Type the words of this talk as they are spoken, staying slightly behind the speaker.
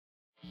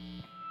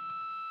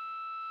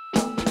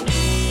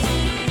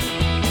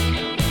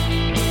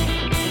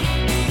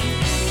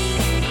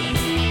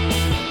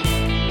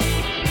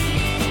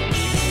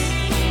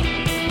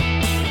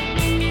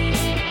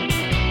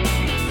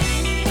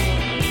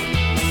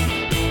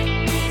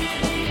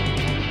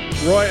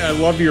Roy, I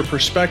love your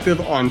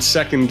perspective on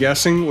second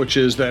guessing, which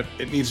is that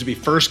it needs to be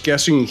first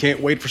guessing. You can't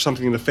wait for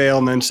something to fail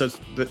and then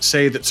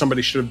say that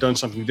somebody should have done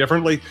something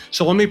differently.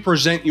 So let me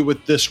present you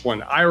with this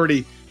one. I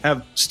already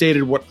have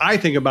stated what I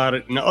think about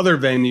it in other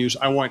venues.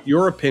 I want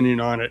your opinion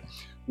on it.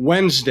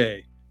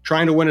 Wednesday,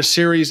 trying to win a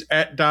series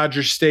at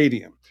Dodger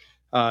Stadium.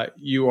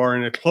 You are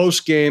in a close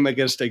game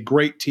against a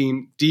great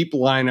team, deep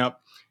lineup,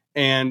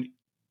 and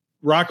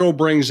Rocco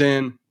brings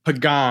in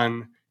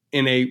Pagan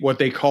in a what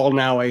they call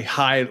now a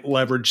high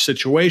leverage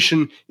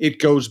situation. It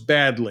goes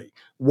badly.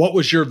 What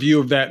was your view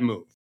of that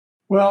move?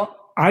 Well,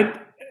 I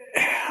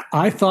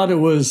thought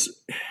it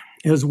was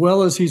as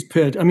well as he's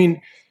pitched. I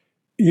mean,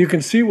 you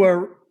can see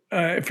where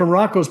from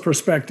Rocco's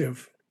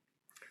perspective,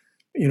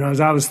 as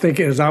I was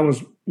thinking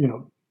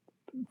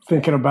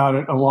about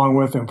it along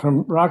with him,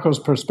 from Rocco's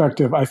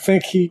perspective, I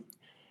think he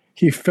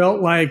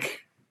felt like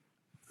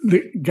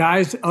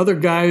the other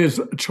guys'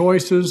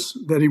 choices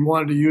that he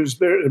wanted to use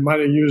there, it might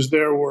have used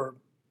there,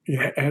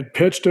 had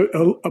pitched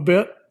a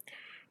bit.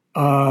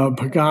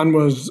 Pagan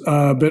was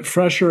a bit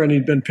fresher, and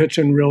he'd been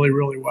pitching really,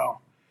 really well.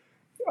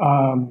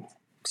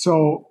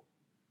 So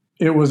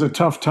it was a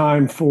tough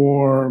time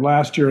for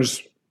last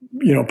year's,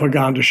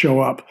 Pagan to show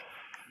up,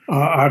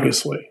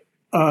 obviously.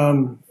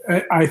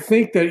 I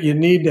think that you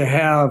need to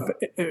have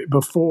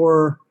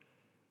before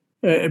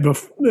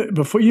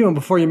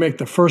you make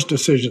the first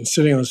decision,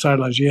 sitting on the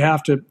sidelines, you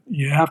have to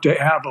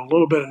have a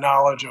little bit of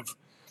knowledge of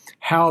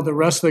how the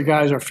rest of the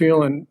guys are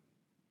feeling.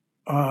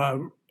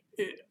 The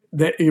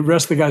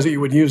rest of the guys that you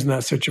would use in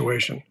that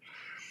situation.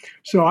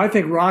 So I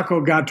think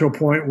Rocco got to a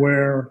point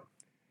where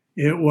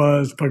it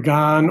was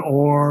Pagan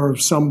or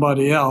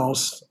somebody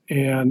else,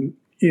 and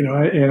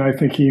I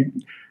think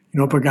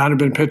Pagan had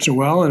been pitching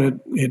well, and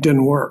it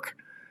didn't work.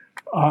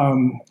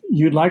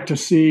 You'd like to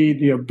see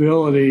the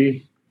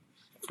ability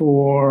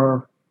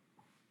for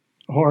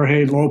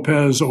Jorge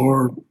Lopez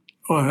or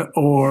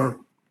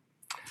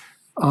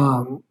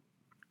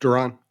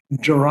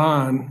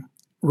Duran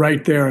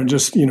right there and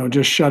just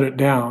shut it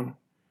down.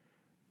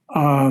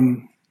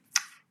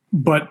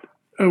 But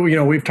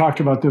we've talked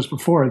about this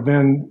before.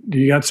 Then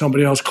you got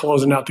somebody else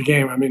closing out the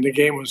game. I mean, the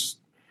game was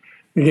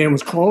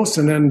close,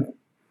 and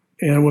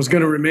it was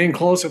going to remain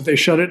close if they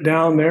shut it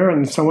down there,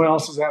 and someone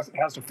else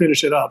has to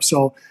finish it up.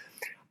 So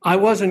I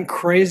wasn't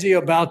crazy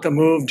about the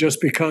move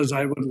just because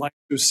I would like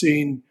to have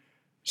seen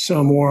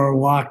some more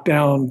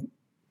lockdown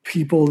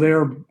people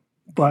there,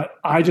 but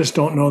I just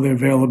don't know the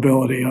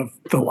availability of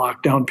the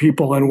lockdown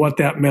people and what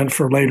that meant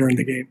for later in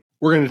the game.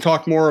 We're going to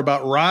talk more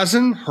about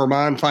rosin.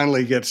 Herman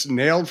finally gets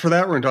nailed for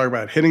that. We're going to talk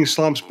about hitting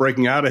slumps,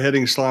 breaking out of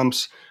hitting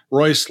slumps,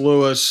 Royce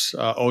Lewis,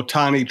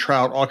 Ohtani,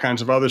 Trout, all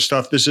kinds of other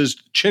stuff. This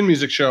is Chin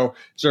Music Show.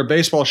 It's our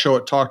baseball show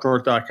at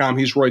TalkNorth.com.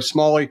 He's Roy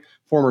Smalley,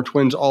 former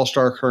Twins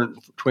All-Star, current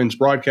Twins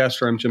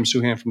broadcaster. I'm Jim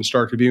Suhan from the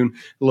Star Tribune.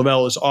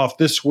 Lavelle is off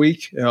this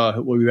week.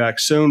 We'll be back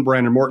soon.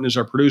 Brandon Morton is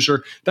our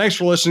producer. Thanks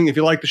for listening. If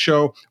you like the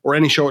show or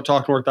any show at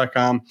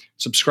TalkNorth.com,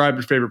 subscribe to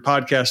your favorite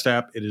podcast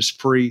app. It is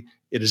free.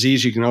 It is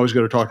easy. You can always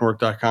go to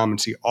TalkNorth.com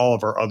and see all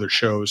of our other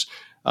shows.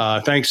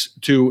 Thanks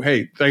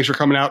for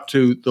coming out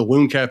to the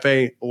Loon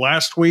Cafe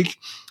last week.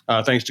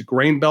 Thanks to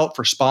Grain Belt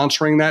for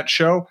sponsoring that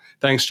show.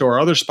 Thanks to our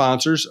other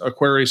sponsors,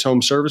 Aquarius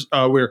Home Service.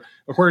 We're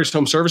Aquarius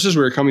Home Services.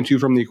 We're coming to you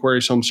from the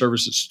Aquarius Home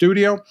Services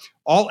studio.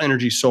 All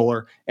Energy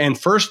Solar and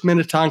First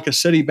Minnetonka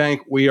City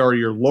Bank. We are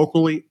your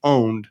locally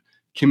owned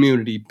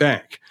community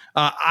bank.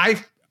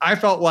 I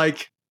felt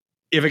like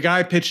if a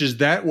guy pitches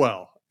that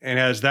well and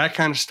has that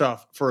kind of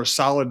stuff for a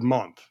solid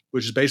month,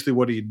 which is basically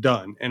what he'd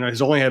done, and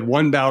has only had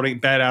one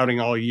bad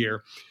outing all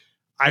year,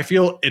 I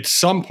feel at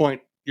some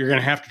point you're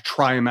going to have to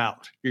try him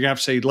out. You're going to have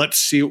to say, let's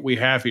see what we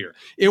have here.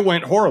 It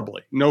went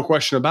horribly, no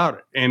question about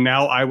it. And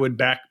now I would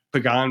back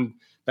Pagan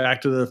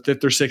back to the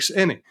fifth or sixth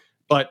inning.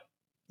 But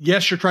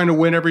yes, you're trying to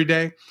win every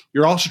day.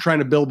 You're also trying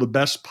to build the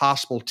best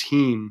possible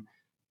team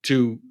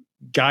to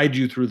guide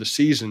you through the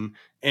season.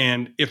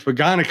 And if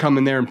Pagan had come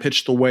in there and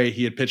pitched the way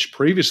he had pitched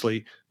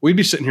previously, we'd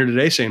be sitting here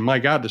today saying, my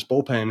God, this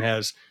bullpen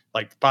has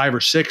like 5 or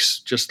 6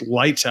 just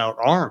lights out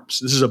arms.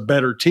 This is a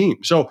better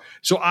team. So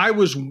I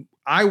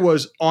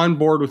was on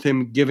board with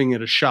him giving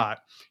it a shot,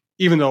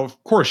 even though,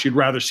 of course, you'd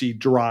rather see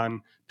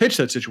Duran pitch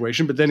that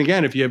situation. But then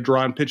again, if you have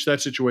Duran pitch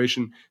that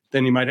situation,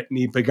 then you might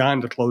need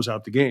Pagan to close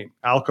out the game.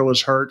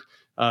 Alcala's hurt.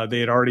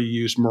 They had already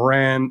used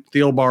Moran.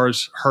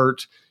 Thielbar's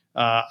hurt.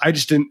 I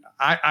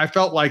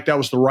felt like that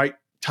was the right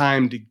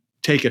time to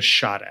take a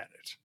shot at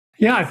it.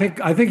 Yeah, I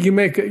think you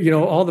make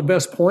all the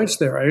best points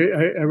there.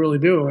 I really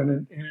do,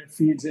 and it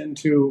feeds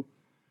into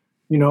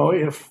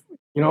if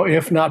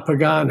not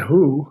Pagan,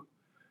 who?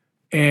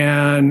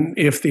 And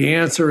if the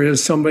answer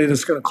is somebody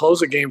that's going to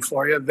close a game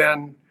for you,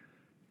 then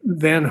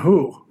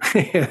who?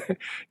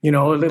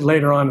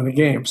 Later on in the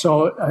game.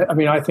 So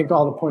I think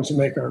all the points you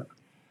make are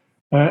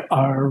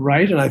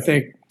right, and I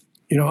think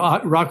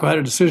Rocco had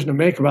a decision to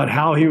make about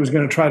how he was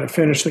going to try to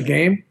finish the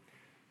game,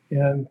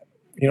 and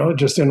it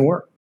just didn't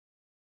work.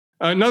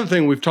 Another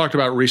thing we've talked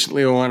about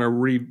recently, I want to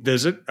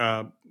revisit.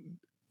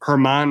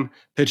 Herman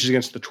pitches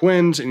against the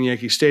Twins in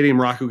Yankee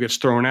Stadium. Rocco gets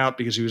thrown out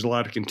because he was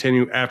allowed to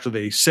continue after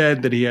they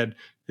said that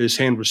his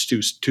hand was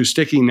too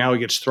sticky. Now he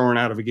gets thrown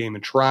out of a game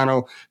in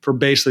Toronto for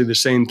basically the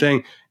same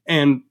thing.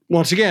 And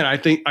once again,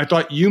 I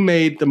thought you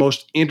made the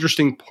most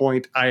interesting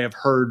point I have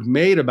heard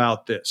made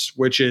about this,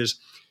 which is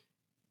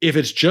if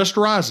it's just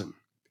rosin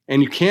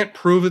and you can't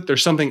prove that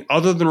there's something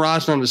other than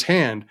rosin on his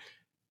hand,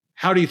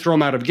 how do you throw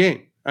him out of a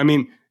game? I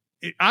mean,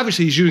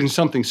 obviously he's using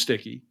something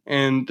sticky,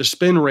 and the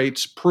spin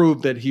rates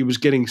prove that he was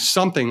getting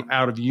something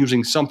out of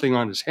using something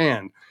on his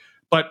hand.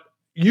 But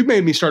you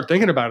made me start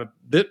thinking about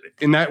it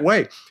in that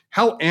way.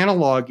 How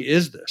analog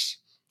is this?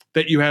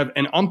 That you have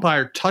an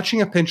umpire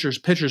touching a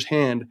pitcher's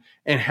hand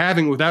and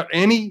having, without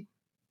any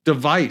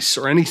device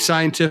or any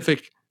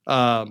scientific,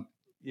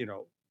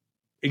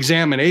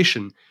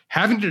 examination,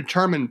 having to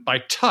determine by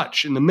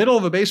touch in the middle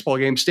of a baseball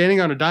game,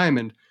 standing on a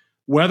diamond,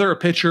 whether a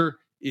pitcher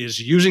is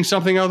using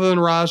something other than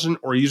rosin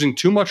or using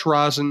too much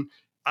rosin.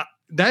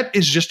 That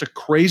is just a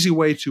crazy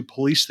way to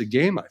police the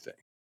game, I think.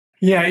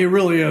 Yeah, it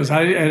really is.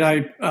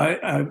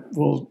 I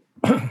will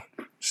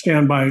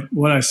stand by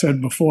what I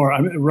said before.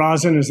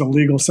 Rosin is a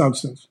legal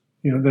substance.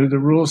 The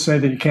rules say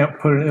that you can't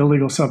put an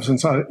illegal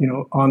substance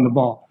on the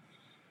ball.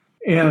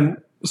 And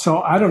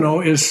so I don't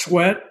know, is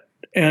sweat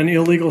an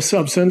illegal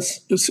substance?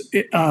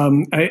 There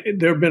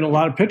have been a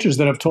lot of pitchers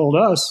that have told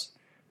us,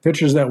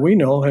 pitchers that we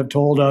know have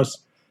told us,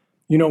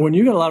 when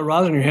you get a lot of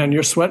rosin in your hand,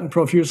 you're sweating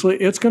profusely,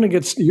 your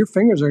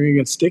fingers are going to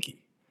get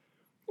sticky.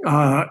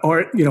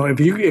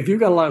 If you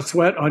got a lot of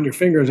sweat on your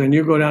fingers and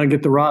you go down and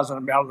get the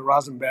rosin out of the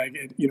rosin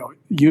bag,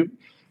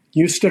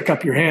 you stick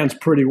up your hands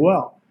pretty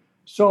well.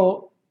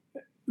 So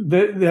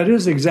that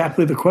is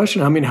exactly the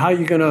question. I mean, how are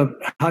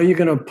you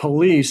gonna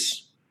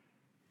police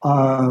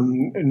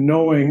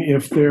knowing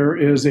if there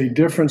is a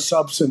different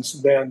substance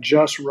than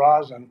just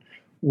rosin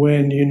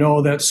when you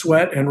know that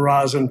sweat and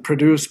rosin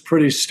produce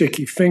pretty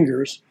sticky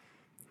fingers?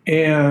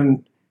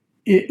 And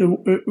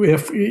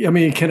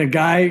can a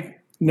guy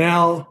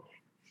now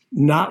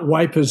not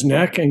wipe his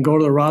neck and go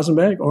to the rosin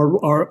bag,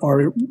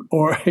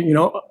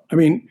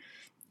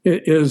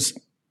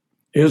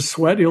 is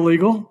sweat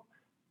illegal?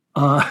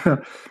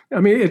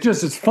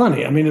 It's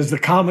funny. It's the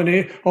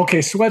combination.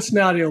 Okay, sweat's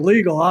not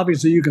illegal.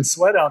 Obviously, you can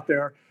sweat out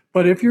there,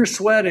 but if you're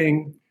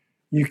sweating,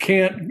 you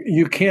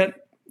can't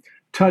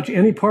touch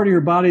any part of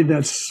your body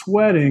that's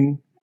sweating,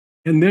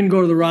 and then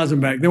go to the rosin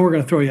bag. Then we're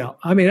going to throw you out.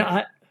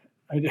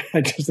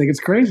 I just think it's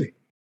crazy.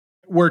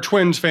 Where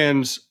Twins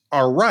fans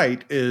are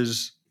right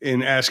is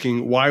in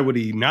asking why would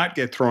he not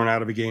get thrown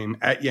out of a game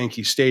at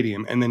Yankee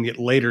Stadium and then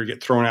later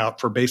get thrown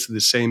out for basically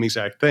the same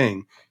exact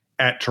thing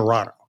at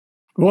Toronto.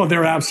 Well,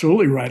 they're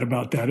absolutely right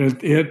about that.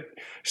 It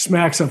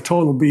smacks of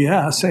total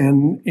BS,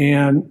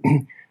 and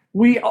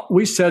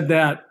we said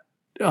that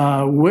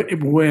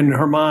when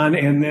Herman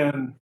and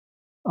then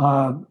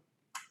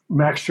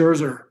Max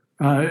Scherzer,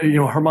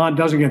 Herman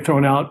doesn't get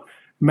thrown out,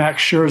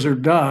 Max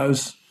Scherzer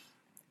does,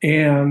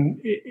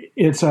 and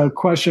it's a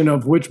question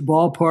of which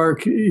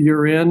ballpark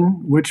you're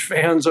in, which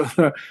fans are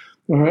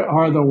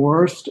the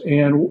worst,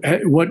 and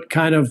what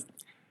kind of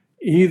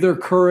either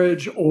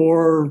courage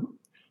or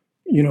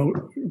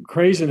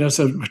craziness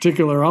a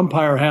particular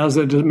umpire has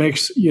that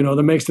makes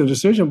the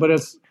decision, but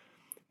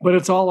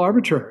it's all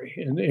arbitrary.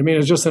 And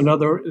it's just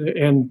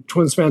and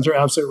Twins fans are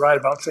absolutely right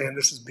about saying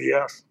this is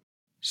BS.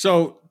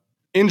 So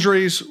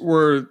injuries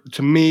were,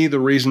 to me, the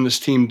reason this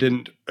team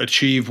didn't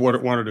achieve what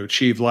it wanted to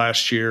achieve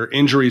last year.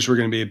 Injuries were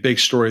going to be a big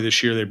story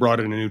this year. They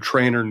brought in a new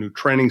trainer, new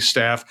training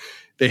staff.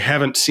 They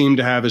haven't seemed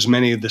to have as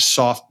many of the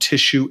soft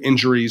tissue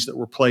injuries that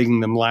were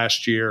plaguing them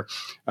last year.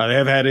 They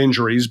have had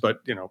injuries,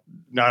 but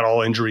not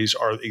all injuries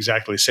are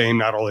exactly the same.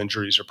 Not all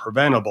injuries are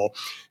preventable.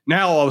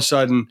 Now, all of a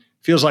sudden,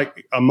 feels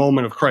like a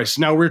moment of crisis.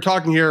 Now, we're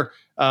talking here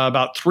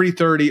about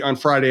 3:30 on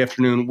Friday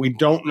afternoon. We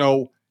don't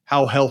know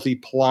how healthy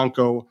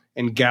Polanco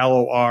and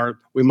Gallo are.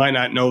 We might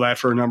not know that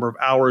for a number of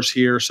hours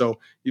here, so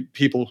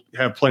people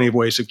have plenty of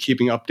ways of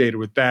keeping updated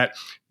with that.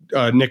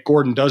 Nick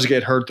Gordon does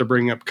get hurt. They're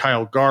bringing up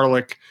Kyle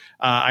Garlick.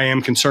 I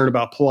am concerned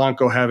about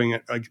Polanco having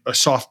a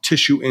soft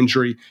tissue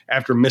injury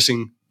after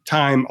missing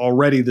time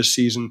already this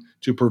season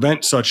to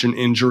prevent such an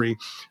injury.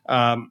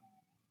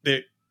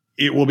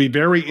 It will be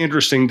very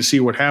interesting to see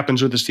what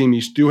happens with this team.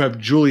 You do have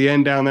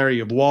Julien down there. You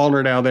have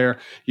Wallner down there.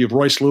 You have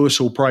Royce Lewis,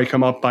 who will probably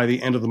come up by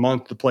the end of the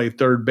month to play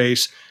third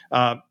base.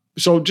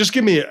 So just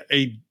give me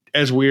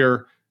as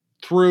we're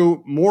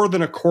through more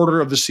than a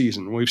quarter of the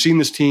season. We've seen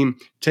this team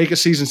take a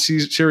season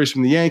series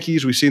from the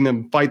Yankees. We've seen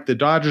them fight the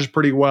Dodgers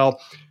pretty well.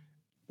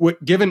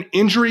 Given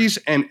injuries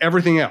and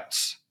everything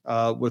else,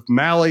 with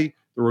Mahle,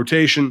 the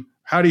rotation,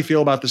 how do you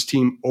feel about this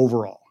team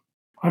overall?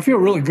 I feel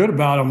really good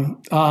about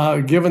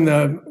them, given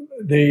the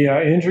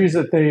injuries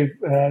that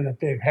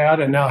they've had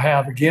and now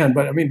have again.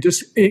 But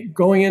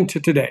going into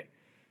today,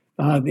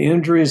 the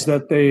injuries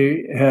that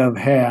they have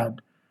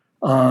had,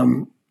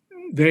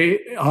 they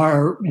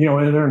are,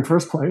 they're in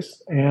first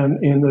place,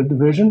 and in the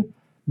division,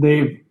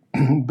 they've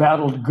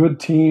battled good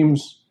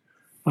teams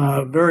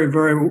very,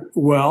 very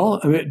well.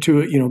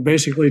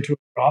 Basically to a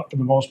drop for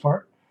the most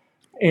part,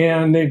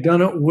 and they've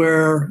done it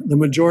where the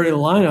majority of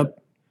the lineup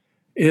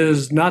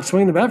is not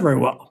swinging the bat very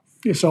well.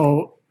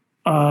 So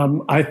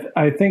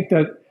I think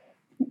that,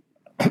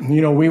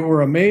 we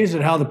were amazed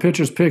at how the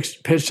pitchers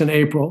pitched in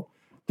April.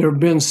 There have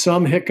been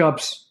some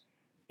hiccups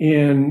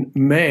in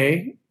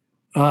May,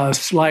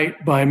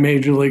 slight by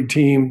major league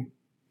team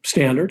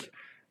standards.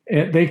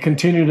 They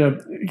continue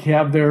to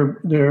have their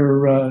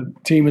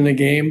team in the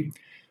game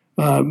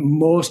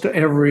most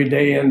every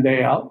day in,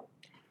 day out.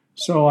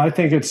 So I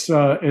think it's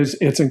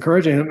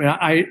encouraging. I mean,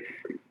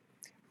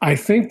 I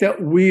think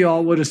that we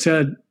all would have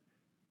said,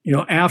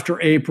 after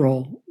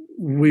April,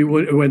 we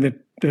would, when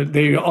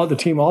the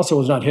team also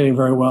was not hitting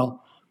very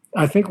well.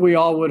 I think we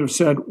all would have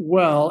said,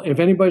 well, if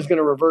anybody's going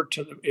to revert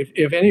to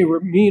if any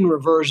mean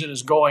reversion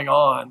is going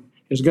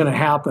to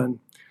happen,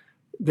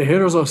 the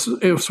hitters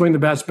will swing the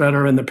bats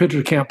better, and the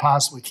pitchers can't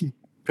possibly keep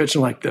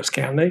pitching like this,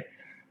 can they?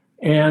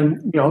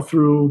 And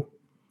through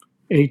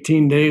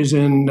 18 days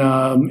in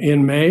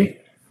May,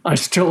 I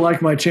still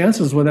like my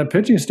chances with that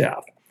pitching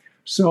staff.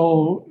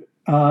 So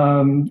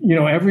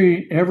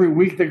every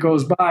week that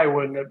goes by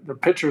when the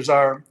pitchers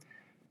are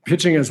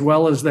pitching as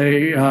well as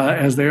they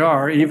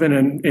are,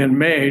 even in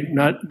May,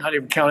 not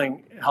even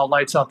counting how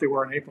lights out they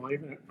were in April,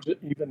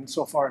 even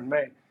so far in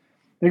May,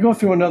 they go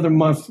through another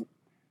month.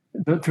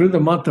 Through the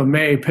month of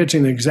May,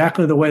 pitching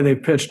exactly the way they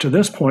pitched to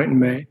this point in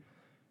May,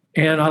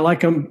 and I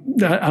like them.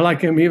 I like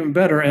them even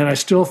better, and I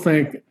still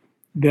think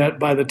that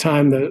by the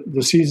time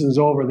the season's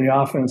over, the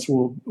offense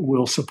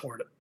will support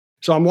it.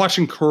 So I'm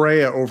watching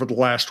Correa over the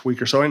last week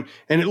or so, and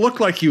it looked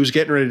like he was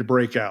getting ready to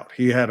break out.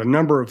 He had a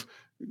number of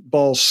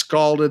balls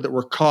scalded that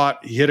were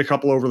caught. He hit a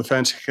couple over the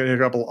fence, hit a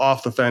couple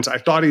off the fence. I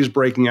thought he was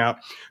breaking out,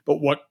 but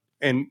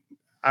and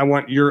I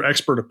want your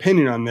expert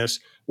opinion on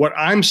this. What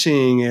I'm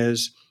seeing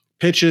is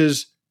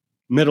pitches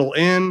middle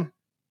in,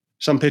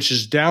 some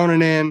pitches down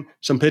and in,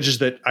 some pitches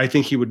that I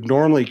think he would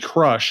normally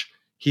crush.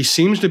 He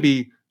seems to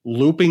be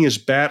looping his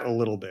bat a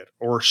little bit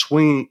or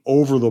swinging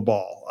over the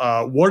ball.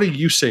 What are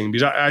you seeing?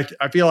 Because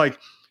I feel like,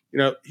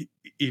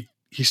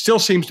 he still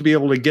seems to be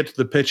able to get to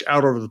the pitch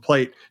out over the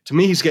plate. To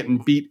me, he's getting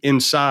beat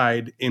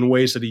inside in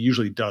ways that he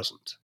usually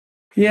doesn't.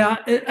 Yeah,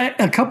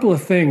 a couple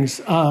of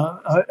things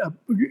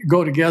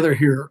go together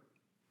here.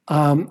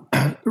 From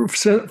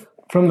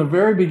the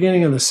very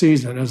beginning of the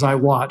season, as I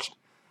watched,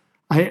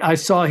 I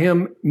saw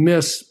him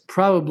miss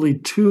probably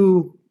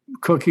 2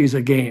 cookies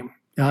a game.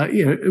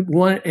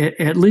 One,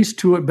 at least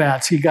 2 at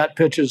bats. He got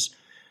pitches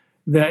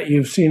that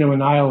you've seen him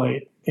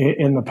annihilate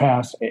in the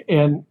past,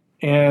 and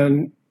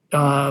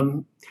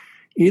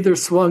either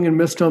swung and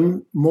missed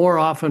them, more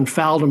often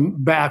fouled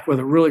him back with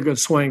a really good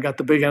swing. Got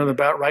the big end of the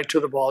bat right to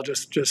the ball,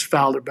 just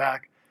fouled it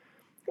back.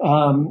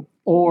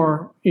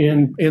 Or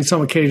in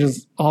some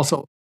occasions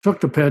also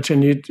took the pitch,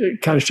 and you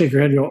kind of shake your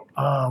head and go,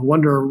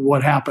 wonder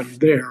what happened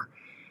there,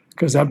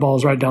 because that ball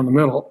is right down the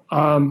middle.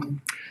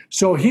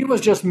 So he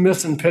was just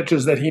missing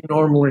pitches that he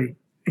normally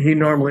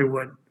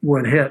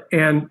would hit.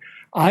 And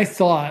I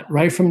thought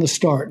right from the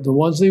start, the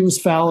ones that he was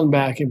fouling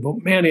back, he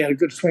had a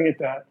good swing at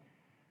that.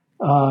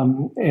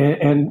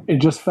 And it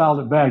just fouled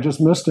it back,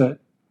 just missed it.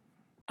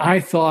 I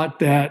thought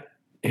that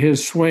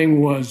his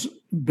swing was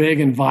big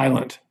and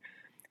violent,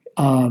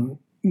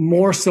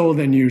 more so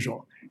than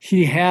usual.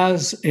 He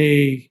has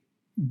a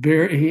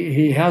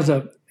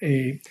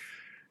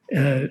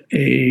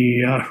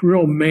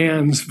real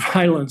man's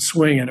violent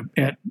swing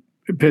at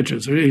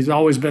pitches. He's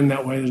always been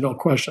that way. There's no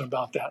question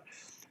about that.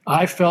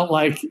 I think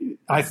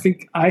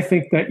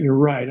that you're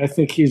right. I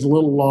think he's a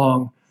little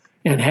long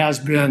and has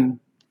been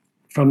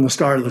from the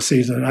start of the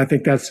season. I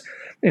think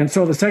and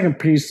so the second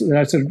piece that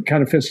I said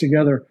kind of fits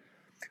together.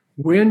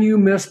 When you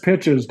miss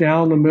pitches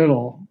down the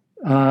middle,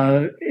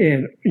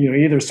 and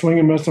either swing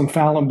and miss them,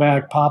 foul them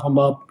back, pop them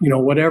up,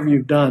 whatever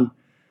you've done,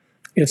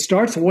 it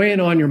starts weighing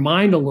on your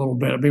mind a little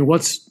bit. I mean,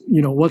 what's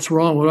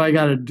wrong? What do I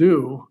got to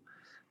do?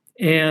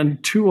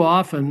 And too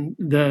often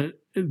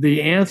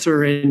the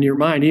answer in your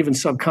mind, even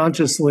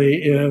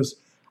subconsciously, is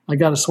I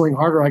got to swing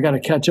harder. I got to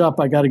catch up.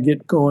 I got to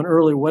get going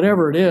early,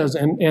 whatever it is.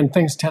 And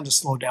things tend to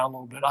slow down a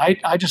little bit.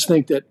 I just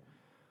think that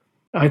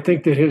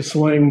his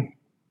swing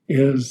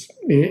is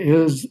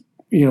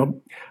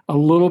a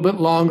little bit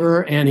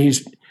longer, and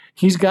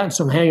he's gotten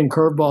some hanging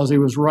curveballs he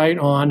was right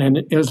on, and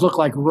it was looked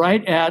like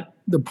right at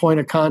the point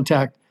of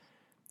contact,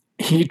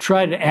 he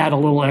tried to add a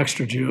little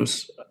extra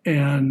juice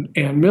and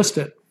missed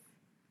it.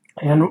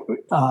 And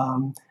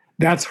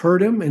that's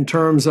hurt him in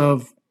terms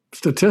of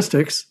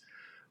statistics,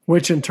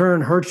 which in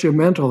turn hurts you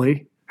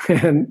mentally,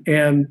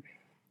 and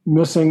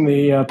missing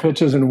the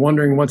pitches and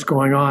wondering what's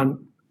going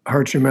on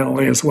hurts you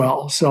mentally as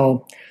well.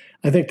 So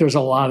I think there's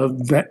a lot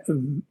of the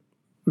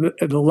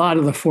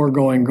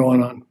foregoing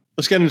going on.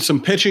 Let's get into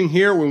some pitching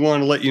here. We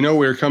want to let you know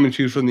we're coming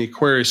to you from the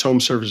Aquarius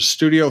Home Services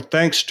studio,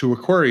 thanks to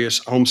Aquarius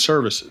Home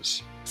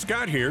Services.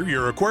 Scott here,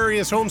 your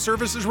Aquarius Home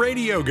Services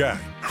radio guy.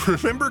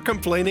 Remember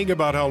complaining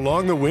about how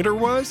long the winter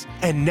was?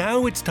 And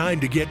now it's time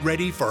to get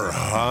ready for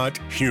hot,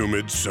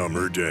 humid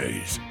summer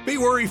days. Be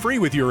worry-free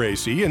with your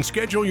AC and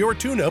schedule your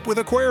tune-up with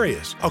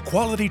Aquarius. A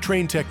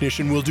quality-trained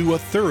technician will do a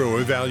thorough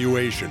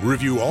evaluation,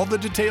 review all the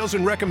details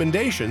and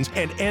recommendations,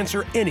 and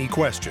answer any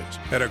questions.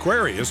 At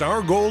Aquarius,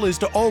 our goal is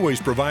to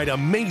always provide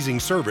amazing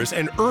service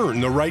and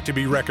earn the right to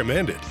be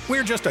recommended.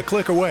 We're just a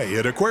click away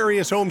at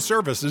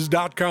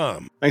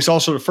AquariusHomeservices.com. Thanks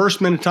also to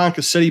First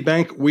Minnetonka City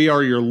Bank. We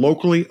are your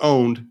locally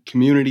owned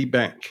community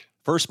bank.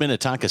 First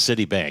Minnetonka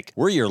City Bank.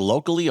 We're your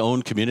locally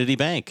owned community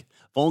bank.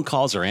 Phone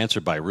calls are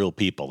answered by real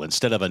people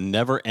instead of a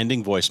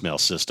never-ending voicemail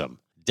system.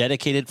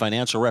 Dedicated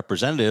financial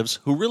representatives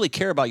who really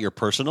care about your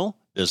personal,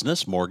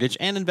 business, mortgage,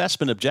 and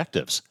investment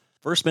objectives.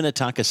 First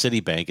Minnetonka City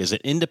Bank is an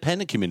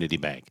independent community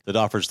bank that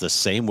offers the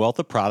same wealth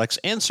of products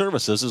and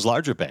services as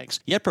larger banks,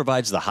 yet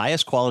provides the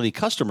highest quality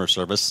customer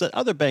service that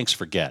other banks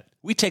forget.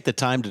 We take the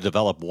time to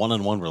develop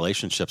one-on-one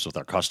relationships with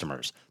our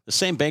customers. The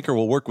same banker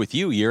will work with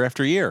you year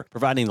after year,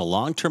 providing the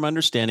long-term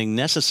understanding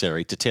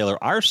necessary to tailor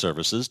our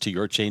services to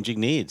your changing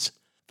needs.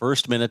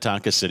 First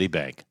Minnetonka City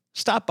Bank.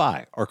 Stop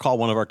by or call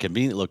one of our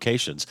convenient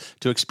locations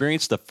to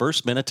experience the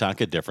First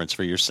Minnetonka difference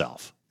for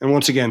yourself. And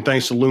once again,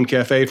 thanks to Loon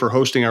Cafe for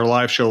hosting our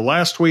live show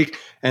last week.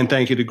 And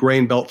thank you to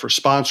Grain Belt for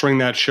sponsoring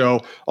that show.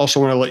 Also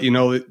want to let you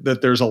know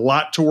that there's a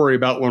lot to worry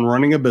about when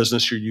running a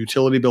business. Your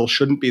utility bill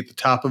shouldn't be at the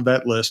top of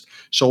that list.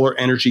 Solar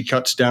energy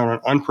cuts down on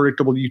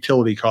unpredictable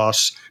utility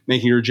costs,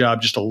 making your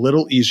job just a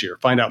little easier.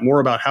 Find out more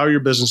about how your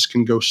business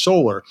can go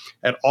solar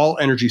at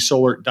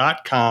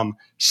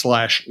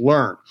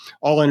allenergysolar.com/learn.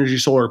 All energy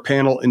solar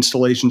panel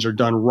installations are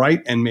done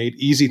right and made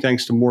easy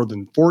thanks to more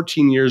than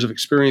 14 years of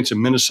experience in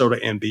Minnesota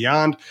and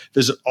beyond.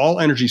 Visit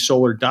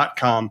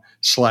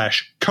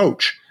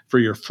allenergysolar.com/coach for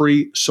your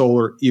free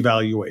solar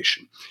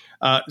evaluation.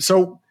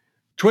 So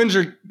Twins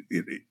are,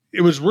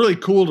 it was really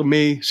cool to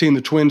me seeing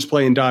the Twins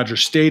play in Dodger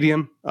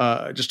Stadium.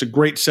 Just a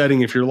great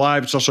setting if you're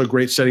live. It's also a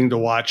great setting to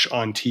watch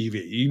on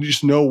TV. You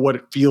just know what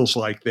it feels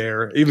like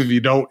there. Even if you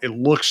don't, it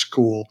looks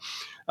cool.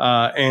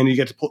 And you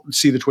get to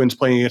see the Twins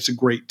playing against a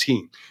great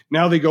team.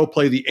 Now they go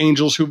play the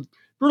Angels, who've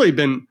really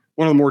been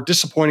one of the more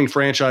disappointing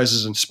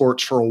franchises in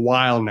sports for a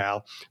while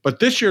now. But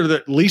this year,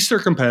 at least they're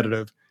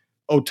competitive.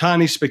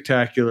 Ohtani's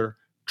spectacular.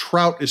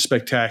 Trout is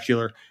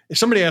spectacular. If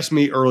somebody asked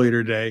me earlier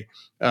today,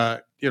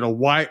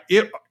 why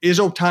is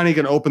Ohtani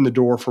going to open the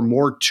door for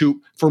more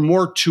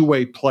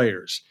two-way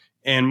players?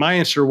 And my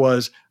answer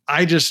was,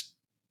 I just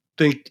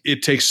think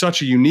it takes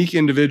such a unique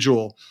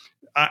individual.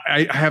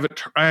 I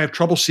have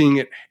trouble seeing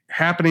it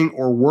happening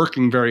or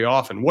working very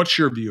often. What's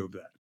your view of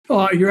that?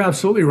 Oh, you're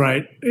absolutely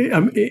right.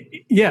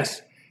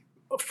 Yes,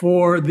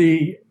 for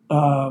the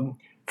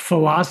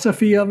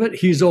philosophy of it,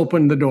 he's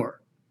opened the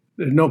door.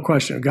 There's no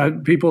question.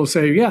 People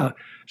say, yeah,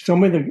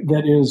 somebody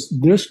that is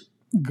this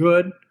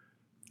good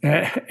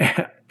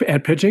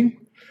at pitching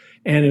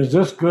and is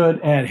this good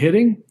at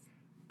hitting,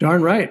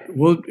 darn right,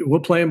 we'll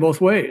play him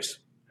both ways.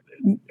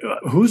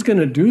 Who's going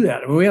to do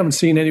that? I mean, we haven't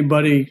seen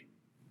anybody,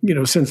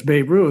 since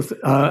Babe Ruth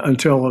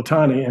until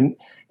Ohtani,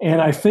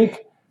 and I think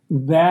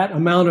that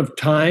amount of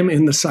time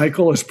in the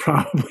cycle is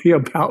probably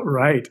about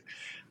right.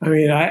 I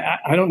mean,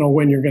 I don't know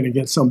when you're going to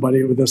get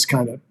somebody with this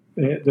kind of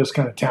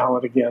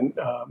talent again.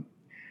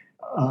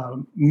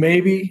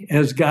 Maybe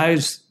as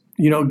guys,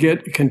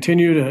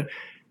 continue to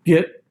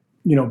get,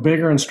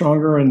 bigger and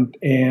stronger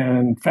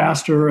and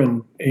faster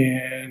and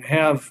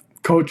have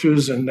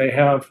coaches and they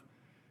have,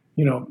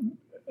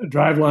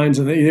 drive lines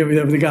and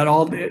they got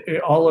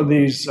all of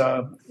these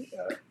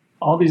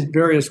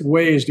various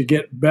ways to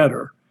get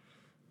better.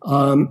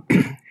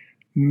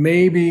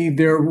 Maybe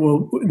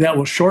that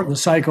will shorten the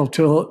cycle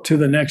to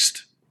the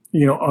next,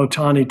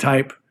 Ohtani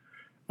type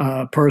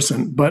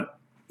person. But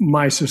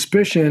my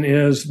suspicion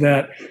is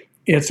that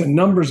it's a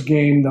numbers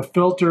game. The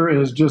filter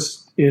is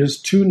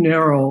too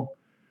narrow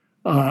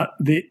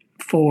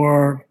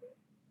for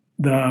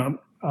the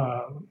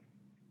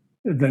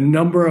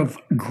number of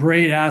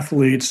great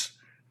athletes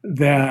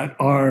that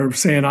are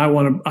saying, I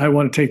want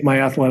to take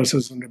my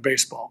athleticism to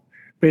baseball.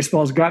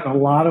 Baseball's gotten a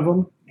lot of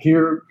them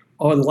here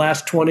over the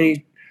last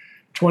 20,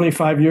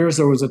 25 years.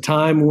 There was a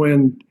time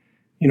when,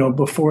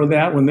 before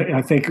that, when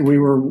I think we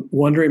were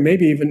wondering,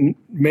 maybe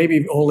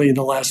only in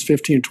the last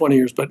 15, 20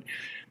 years, but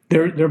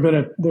there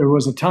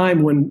was a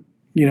time when,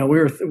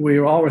 we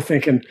all were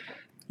thinking,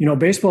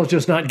 baseball is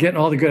just not getting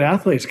all the good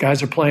athletes.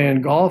 Guys are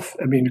playing golf.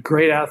 I mean,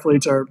 great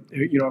athletes are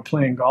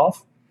playing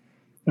golf,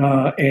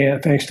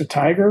 and thanks to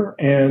Tiger,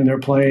 and they're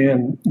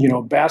playing,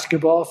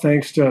 basketball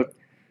thanks to,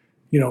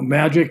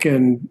 Magic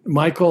and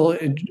Michael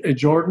and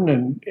Jordan,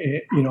 and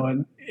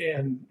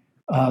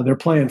they're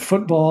playing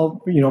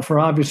football, for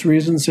obvious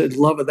reasons.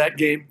 Love of that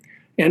game,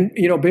 and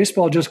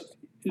baseball just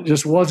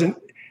wasn't.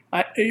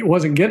 It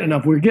wasn't getting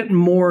enough. We're getting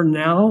more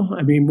now.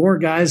 I mean, more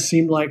guys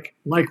seem like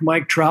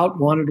Mike Trout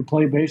wanted to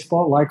play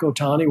baseball, like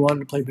Ohtani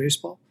wanted to play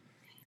baseball.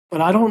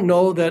 But I don't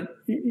know that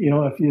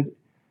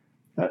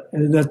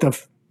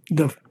that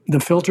the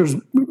filter's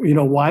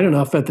wide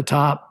enough at the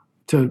top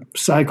to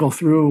cycle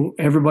through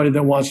everybody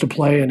that wants to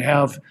play and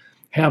have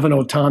an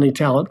Ohtani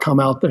talent come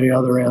out the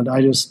other end.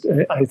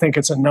 I think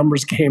it's a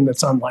numbers game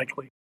that's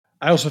unlikely.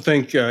 I also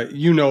think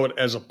you know it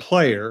as a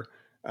player.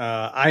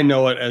 I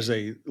know it as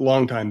a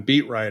longtime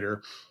beat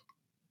writer.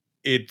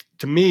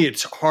 To me,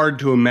 it's hard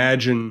to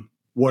imagine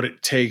what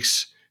it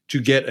takes to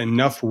get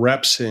enough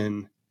reps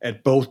in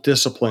at both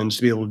disciplines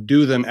to be able to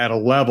do them at a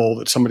level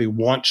that somebody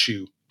wants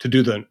you to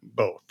do them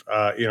both.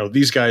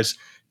 These guys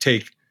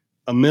take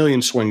a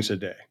million swings a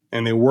day,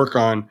 and they work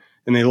on,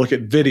 and they look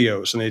at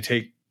videos, and they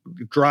take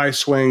dry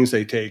swings,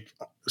 they take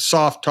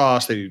soft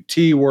toss, they do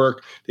tee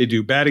work, they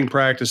do batting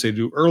practice, they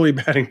do early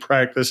batting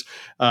practice,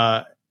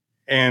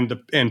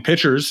 and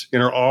pitchers,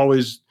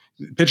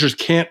 pitchers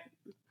can't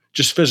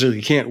just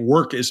physically can't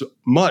work as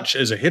much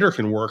as a hitter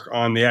can work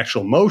on the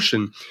actual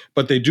motion,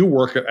 but they do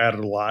work at it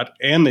a lot,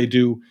 and they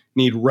do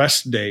need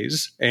rest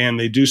days, and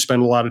they do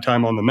spend a lot of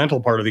time on the mental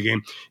part of the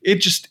game.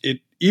 It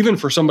even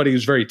for somebody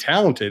who's very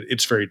talented,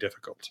 it's very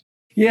difficult.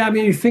 Yeah, I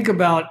mean, you think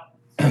about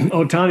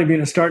Ohtani being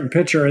a starting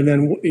pitcher, and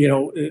then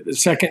the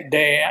second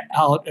day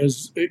out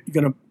is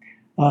going to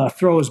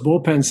throw his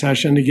bullpen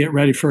session to get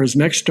ready for his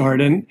next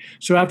start. And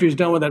so after he's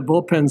done with that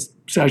bullpen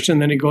session,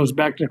 then he goes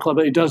back to the club.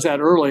 He does that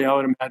early, I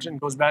would imagine.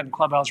 Goes back to the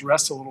clubhouse,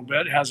 rests a little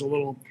bit, has a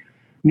little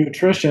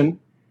nutrition,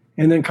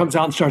 and then comes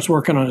out and starts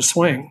working on his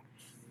swing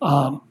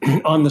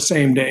on the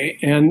same day.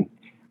 And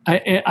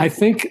I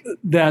think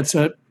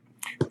that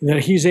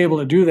he's able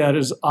to do that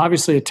is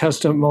obviously a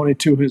testimony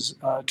to his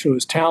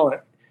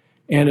talent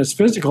and his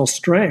physical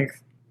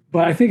strength.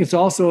 But I think it's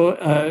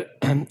also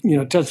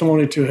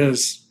testimony to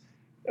his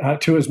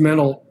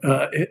mental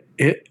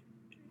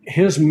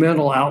his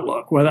mental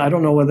outlook. Whether I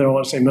don't know whether I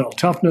want to say mental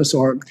toughness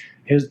or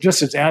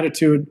his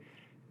attitude.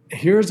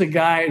 Here's a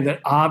guy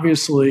that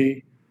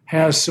obviously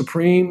has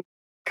supreme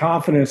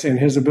confidence in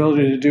his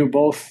ability to do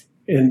both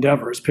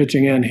endeavors,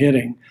 pitching and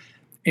hitting,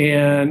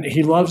 and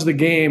he loves the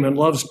game and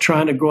loves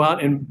trying to go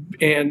out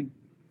and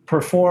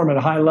perform at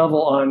a high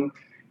level on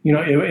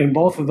in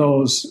both of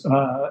those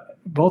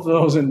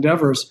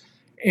endeavors,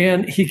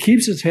 and he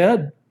keeps his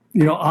head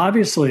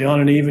obviously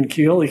on an even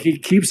keel.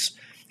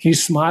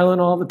 He's smiling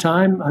all the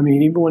time. I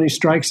mean, even when he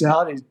strikes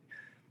out, he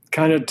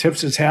kind of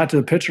tips his hat to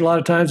the pitcher a lot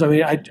of times. I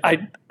mean,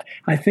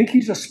 I think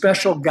he's a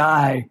special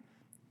guy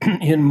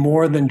in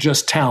more than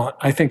just talent.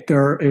 I think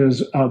there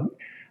is a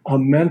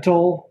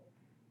mental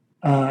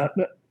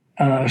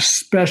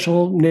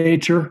special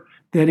nature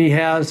that he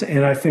has,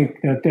 and I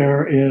think that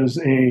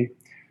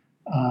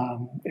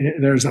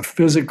there's a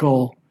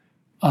physical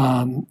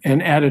and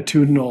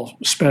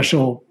attitudinal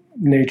special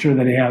nature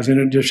that he has in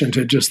addition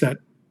to just that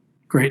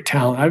great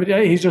talent. I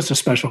mean, he's just a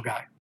special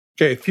guy.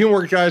 Okay, a few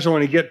more guys I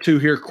want to get to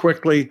here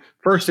quickly.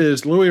 First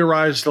is Luis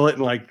Arraez still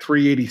hitting like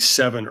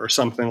 387 or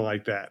something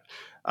like that.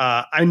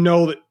 I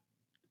know that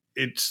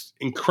it's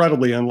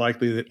incredibly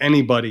unlikely that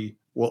anybody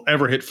will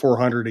ever hit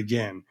 400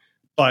 again,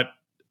 but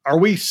are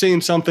we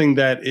seeing something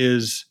that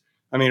is,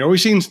 are we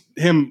seeing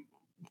him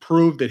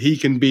prove that he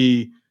can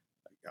be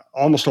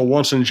almost a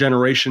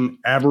once-in-a-generation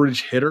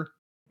average hitter?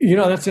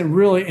 That's a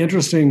really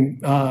interesting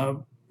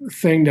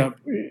thing to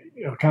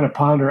kind of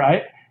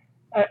ponder.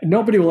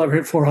 Nobody will ever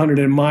hit 400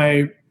 in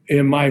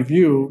my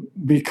view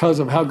because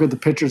of how good the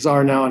pitchers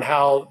are now and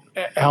how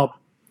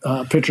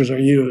pitchers are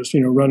used.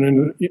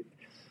 Running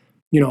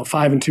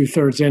 5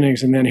 2/3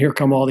 innings, and then here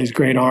come all these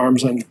great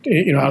arms and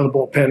out of the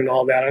bullpen and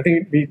all that. I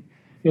think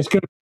it's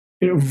going to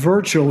be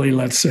virtually,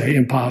 let's say,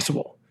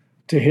 impossible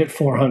to hit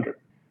 400.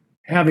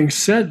 Having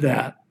said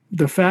that,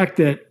 the fact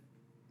that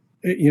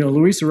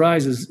Luis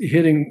Arraez is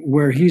hitting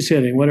where he's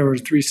hitting, whatever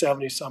it's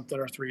 370 something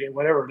or 3,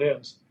 whatever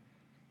it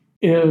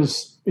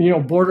is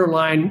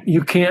borderline.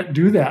 You can't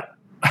do that,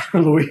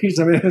 Luis.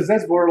 I mean,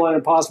 that's borderline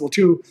impossible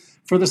too.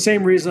 For the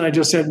same reason I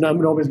just said,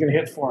 nobody's going to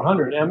hit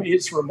 400. I mean,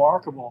 it's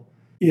remarkable.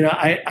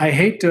 I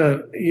hate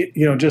to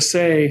just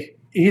say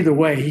either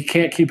way he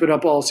can't keep it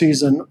up all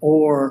season,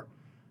 or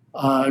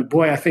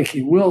boy, I think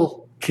he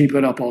will keep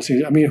it up all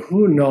season. I mean,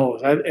 who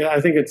knows? I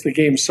think the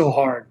game's so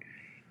hard.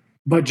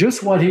 But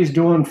just what he's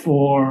doing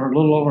for a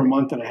little over a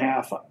month and a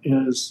half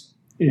is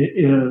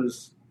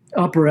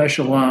upper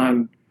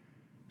echelon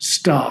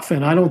stuff.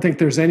 And I don't think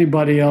there's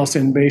anybody else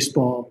in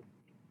baseball.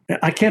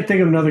 I can't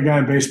think of another guy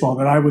in baseball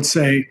that I would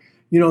say,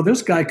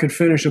 this guy could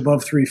finish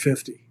above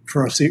 350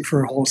 for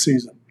a whole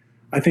season.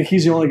 I think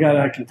he's the only guy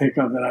that I can think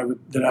of that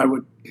I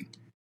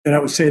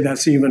would say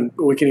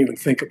we can even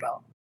think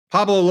about.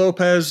 Pablo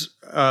Lopez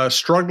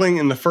struggling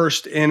in the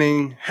first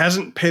inning,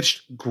 hasn't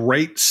pitched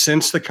great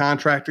since the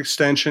contract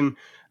extension.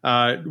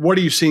 What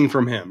are you seeing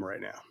from him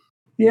right now?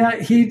 Yeah,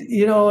 I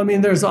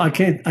think there's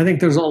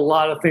a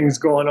lot of things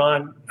going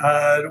on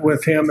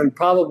with him, and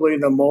probably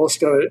the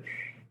most of it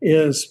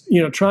is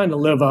trying to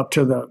live up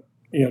to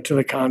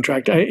the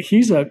contract.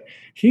 He's a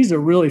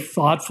really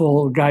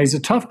thoughtful guy. He's a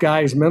tough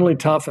guy. He's mentally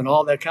tough, and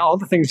all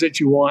the things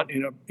that you want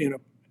in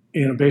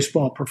a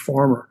baseball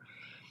performer.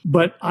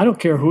 But I don't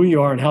care who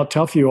you are and how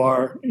tough you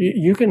are.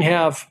 You can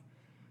have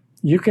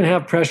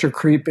pressure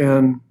creep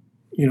in,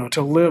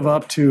 to live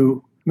up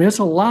to. I mean, it's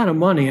a lot of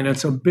money, and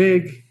it's a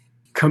big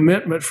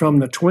commitment from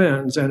the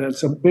Twins, and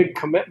it's a big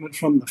commitment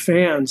from the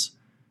fans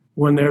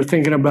when they're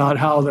thinking about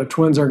how the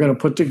Twins are going to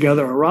put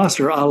together a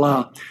roster, a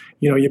la,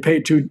 you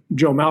paid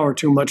Joe Mauer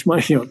too much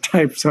money,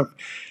 types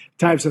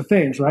of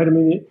things, right? I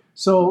mean,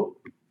 so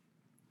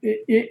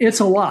it's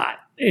a lot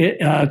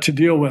to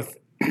deal with,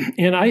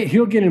 and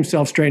he'll get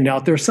himself straightened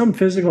out. There's some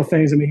physical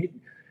things. I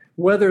mean,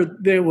 whether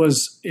it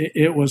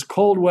was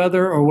cold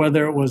weather or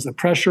whether it was the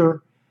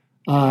pressure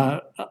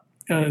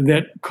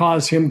that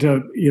caused him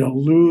to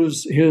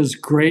lose his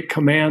great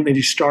command that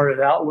he started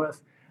out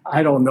with,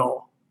 I don't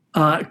know.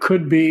 It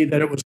could be that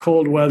it was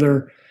cold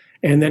weather,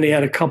 and then he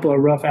had a couple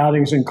of rough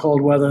outings in cold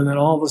weather, and then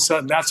all of a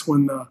sudden that's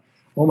when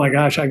oh my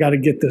gosh, I got to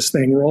get this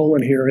thing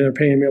rolling here. They're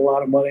paying me a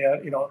lot of money,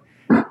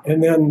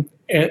 and then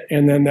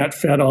that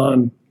fed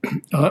on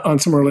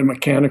some early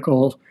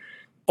mechanical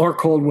or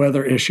cold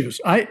weather issues.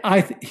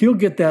 He'll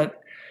get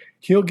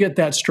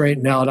that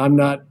straightened out. I'm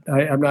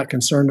not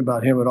concerned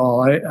about him at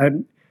all.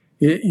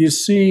 You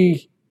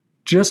see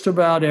just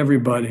about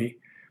everybody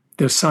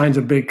that signs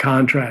a big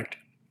contract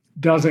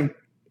doesn't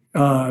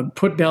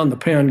put down the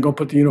pen, go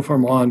put the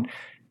uniform on,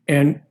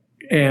 and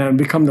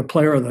become the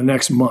player of the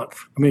next month.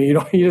 I mean,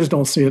 you just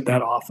don't see it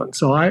that often.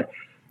 So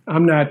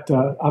I'm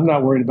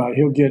not worried about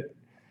it.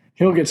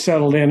 He'll get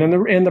settled in,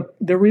 and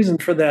the reason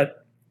for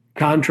that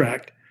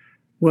contract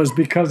was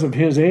because of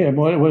his age.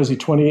 What is he?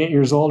 28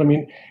 years old. I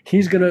mean,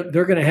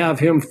 they're gonna have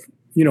him,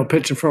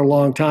 pitching for a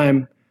long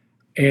time,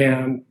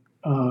 and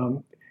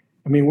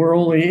I mean, we're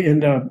only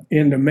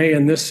into May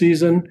in this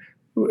season.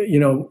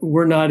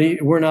 We're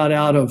not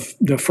out of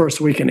the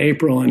first week in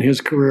April in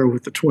his career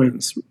with the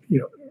Twins,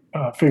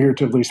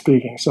 figuratively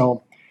speaking.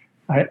 So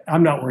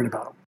I'm not worried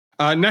about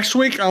him. Next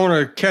week, I want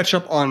to catch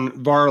up on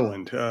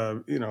Varland.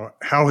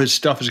 How his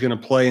stuff is going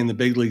to play in the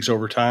big leagues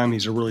over time.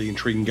 He's a really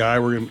intriguing guy.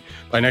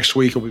 By next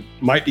week, we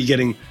might be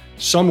getting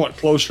somewhat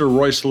closer to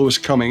Royce Lewis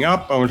coming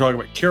up. I want to talk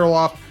about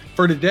Kirilloff.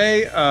 For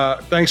today,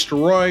 thanks to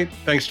Roy,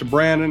 thanks to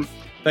Brandon,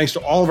 thanks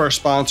to all of our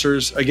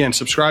sponsors. Again,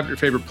 subscribe to your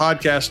favorite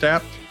podcast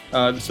app.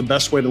 It's the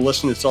best way to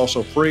listen. It's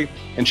also free.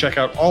 And check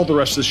out all the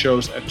rest of the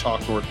shows at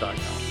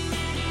talknorth.com.